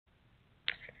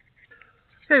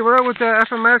Hey, we're out with the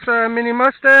FMS mini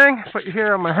Mustang. Put your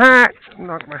hair on my hat,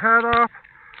 knock my hat off.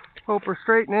 Hope we're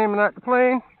straight and aiming at the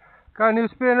plane. Got a new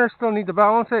spinner, still need to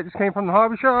balance it. Just came from the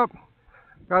hobby shop.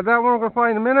 Got that one, we're gonna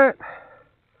fly in a minute.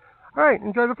 Alright,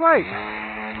 enjoy the flight.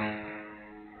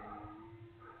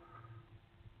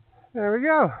 There we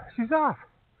go, she's off.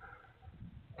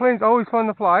 Plane's always fun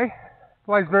to fly.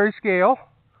 Flies very scale.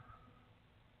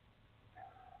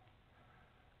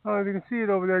 I don't know if you can see it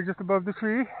over there just above the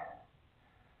tree.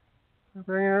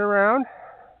 Bringing it around.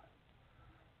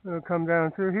 It'll come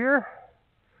down through here,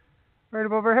 right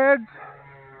above our heads.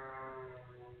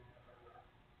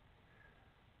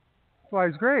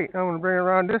 Flies great. I'm going to bring it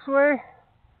around this way.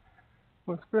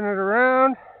 We'll spin it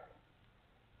around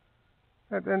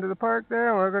at the end of the park there,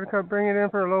 and we're going to come bring it in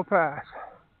for a low pass.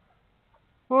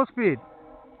 Full speed.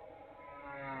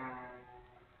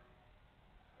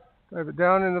 Drive it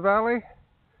down in the valley.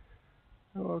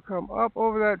 And we'll come up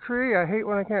over that tree. I hate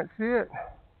when I can't see it.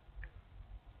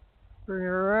 Bring it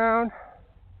around.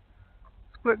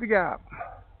 Split the gap.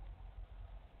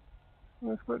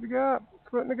 Split the gap.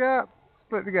 Split the gap.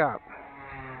 Split the gap.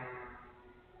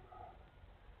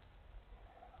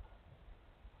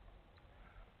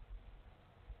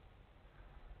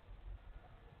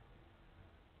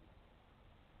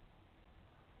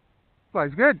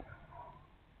 Flies good.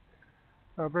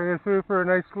 I'll bring it through for a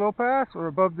nice slow pass. We're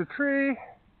above the tree.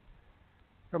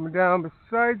 Coming down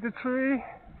beside the tree.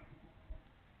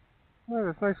 Look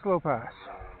at this nice slow pass.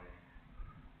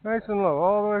 Nice and low,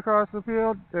 all the way across the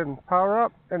field, then power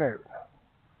up and out.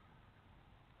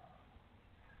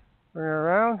 Bring it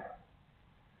around.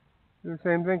 Do the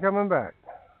same thing coming back.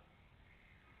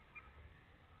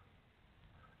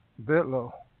 A bit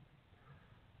low.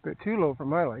 A bit too low for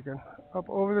my liking. Up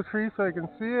over the tree so I can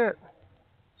see it.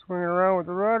 Swing it around with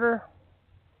the rudder.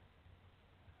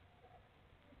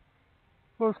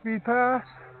 Low speed pass.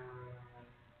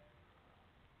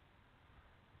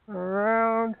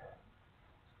 Around.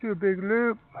 Do a big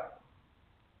loop.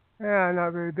 Yeah,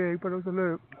 not very big, but it was a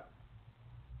loop.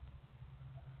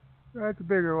 That's a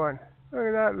bigger one. Look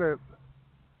at that loop.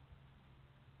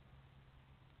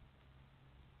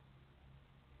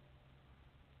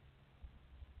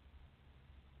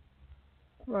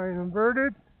 Flying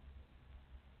inverted.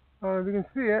 I don't know if you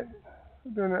can see it.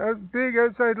 We're doing a big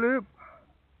outside loop.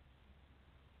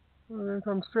 We're going to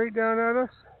come straight down at us.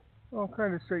 Well,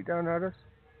 kind of straight down at us.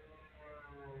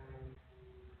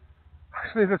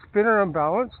 Actually, the spinner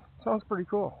unbalanced. Sounds pretty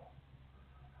cool.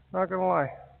 Not going to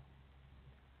lie.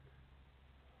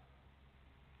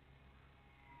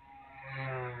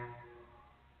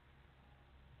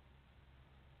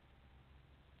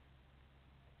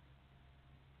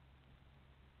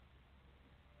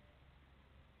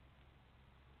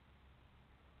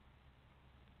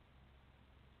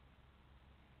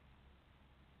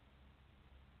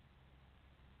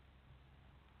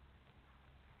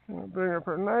 I'll bring it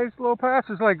for a nice low pass.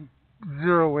 It's like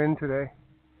 0 wind today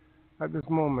at this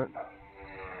moment.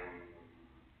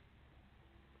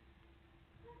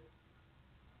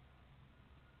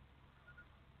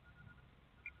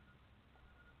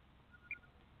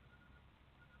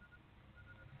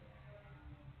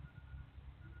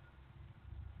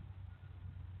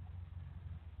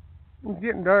 It's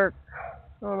getting dark.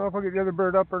 I don't know if I'll get the other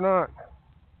bird up or not.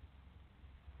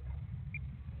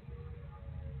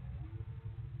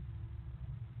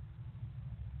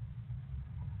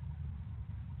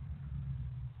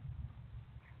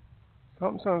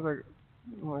 Something sounds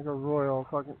like a royal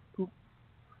fucking poop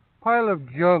pile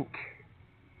of junk.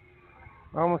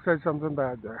 I almost said something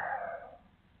bad there.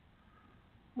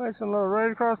 Nice and low,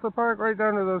 right across the park, right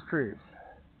down to those trees.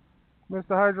 Miss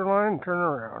the hydro line and turn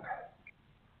around.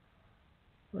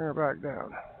 Bring her back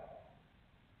down.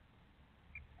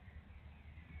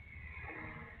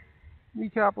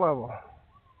 Kneecap level.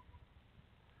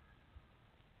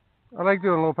 I like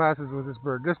doing low passes with this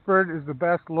bird. This bird is the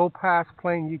best low pass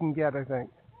plane you can get, I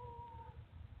think.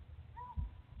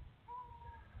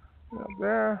 Up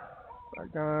there,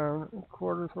 back down,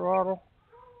 quarter throttle,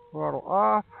 throttle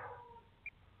off,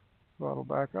 throttle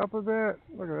back up a bit.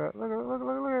 Look at that, look at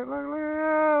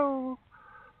it.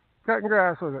 Cutting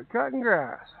grass with it, cutting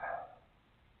grass.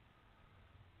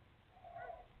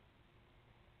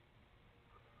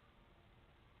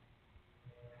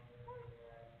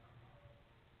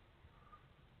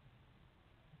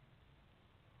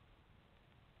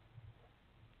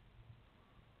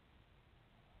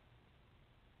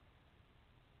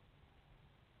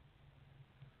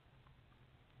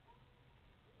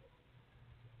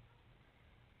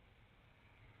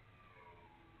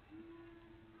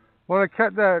 Want to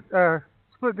cut that,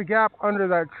 split the gap under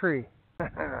that tree.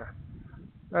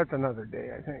 That's another day,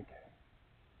 I think.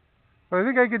 But I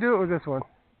think I could do it with this one.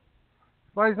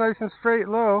 Flies nice and straight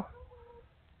low.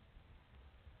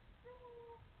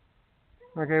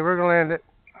 Okay, we're gonna land it.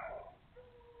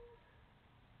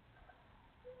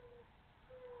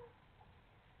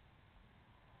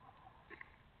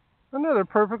 Another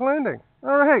perfect landing.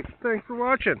 Alright, thanks for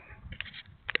watching.